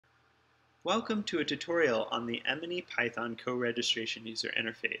Welcome to a tutorial on the MNE-Python co-registration user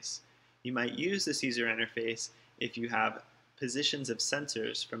interface. You might use this user interface if you have positions of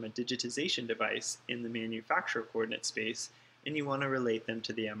sensors from a digitization device in the manufacturer coordinate space and you want to relate them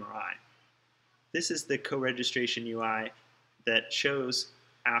to the MRI. This is the co-registration UI that shows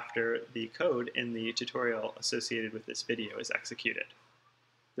after the code in the tutorial associated with this video is executed.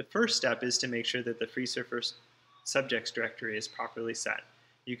 The first step is to make sure that the free surface subjects directory is properly set.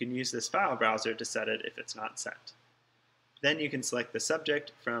 You can use this file browser to set it if it's not set. Then you can select the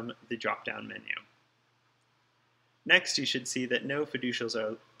subject from the drop-down menu. Next, you should see that no fiducials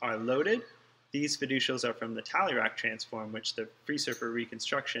are loaded. These fiducials are from the tallyrack transform, which the free surfer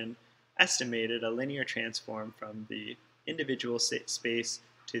reconstruction estimated a linear transform from the individual space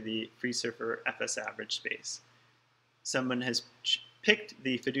to the free surfer FS average space. Someone has picked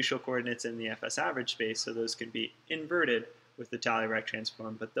the fiducial coordinates in the FS average space, so those can be inverted with the tallyrack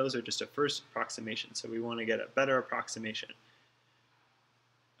transform, but those are just a first approximation, so we want to get a better approximation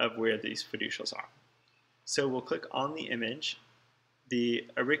of where these fiducials are. So we'll click on the image. The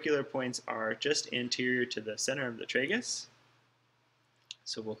auricular points are just anterior to the center of the tragus,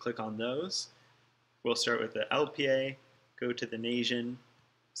 so we'll click on those. We'll start with the LPA, go to the nasion,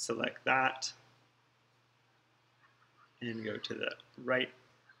 select that, and go to the right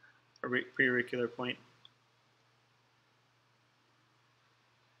preauricular point.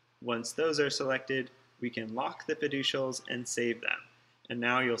 Once those are selected, we can lock the fiducials and save them. And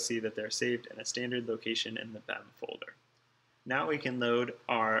now you'll see that they're saved in a standard location in the BEM folder. Now we can load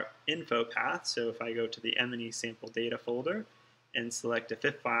our info path. So if I go to the MNE sample data folder and select a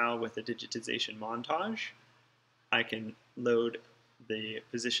FIF file with a digitization montage, I can load the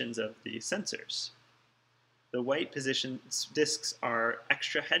positions of the sensors. The white disks are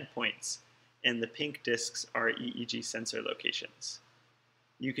extra head points, and the pink disks are EEG sensor locations.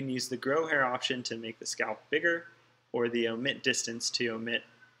 You can use the grow hair option to make the scalp bigger, or the omit distance to omit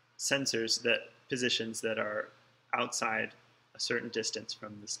sensors positions that are outside a certain distance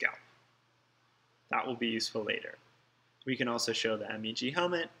from the scalp. That will be useful later. We can also show the MEG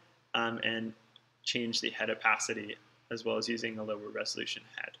helmet and change the head opacity, as well as using a lower resolution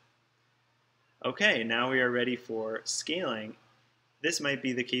head. Okay, now we are ready for scaling. This might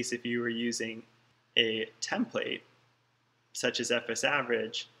be the case if you were using a template such as FS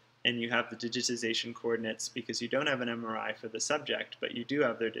average, and you have the digitization coordinates because you don't have an MRI for the subject, but you do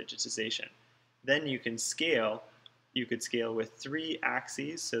have their digitization. Then you can scale. You could scale with 3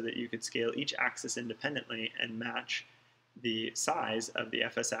 axes so that you could scale each axis independently and match the size of the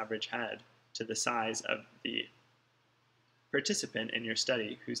FS average head to the size of the participant in your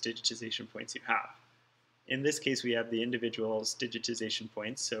study whose digitization points you have. In this case, we have the individual's digitization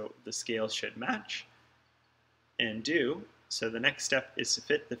points, so the scales should match and do. So the next step is to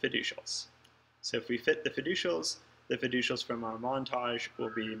fit the fiducials. So if we fit the fiducials from our montage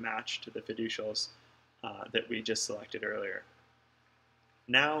will be matched to the fiducials that we just selected earlier.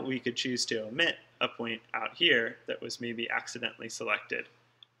 Now we could choose to omit a point out here that was maybe accidentally selected.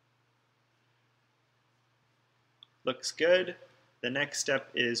 Looks good. The next step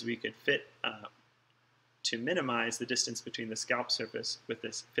is we could fit to minimize the distance between the scalp surface with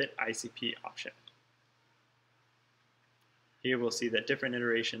this fit ICP option. Here we'll see that different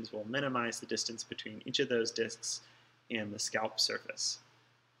iterations will minimize the distance between each of those discs and the scalp surface.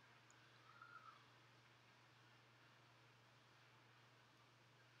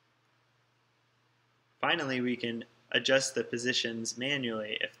 Finally, we can adjust the positions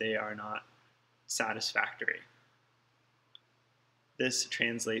manually if they are not satisfactory. This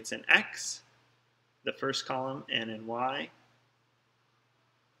translates in X, the first column, and in Y,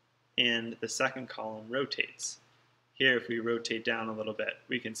 and the second column rotates. Here, if we rotate down a little bit,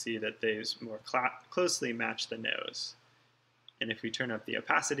 we can see that those more closely match the nose. And if we turn up the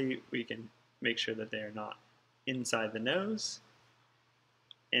opacity, we can make sure that they are not inside the nose.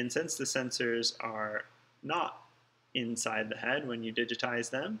 And since the sensors are not inside the head when you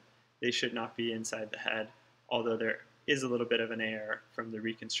digitize them, they should not be inside the head, although there is a little bit of an error from the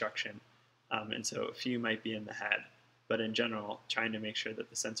reconstruction, and so a few might be in the head. But in general, trying to make sure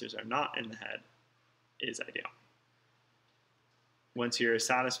that the sensors are not in the head is ideal. Once you're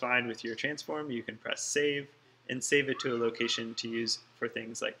satisfied with your transform, you can press save and save it to a location to use for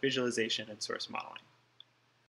things like visualization and source modeling.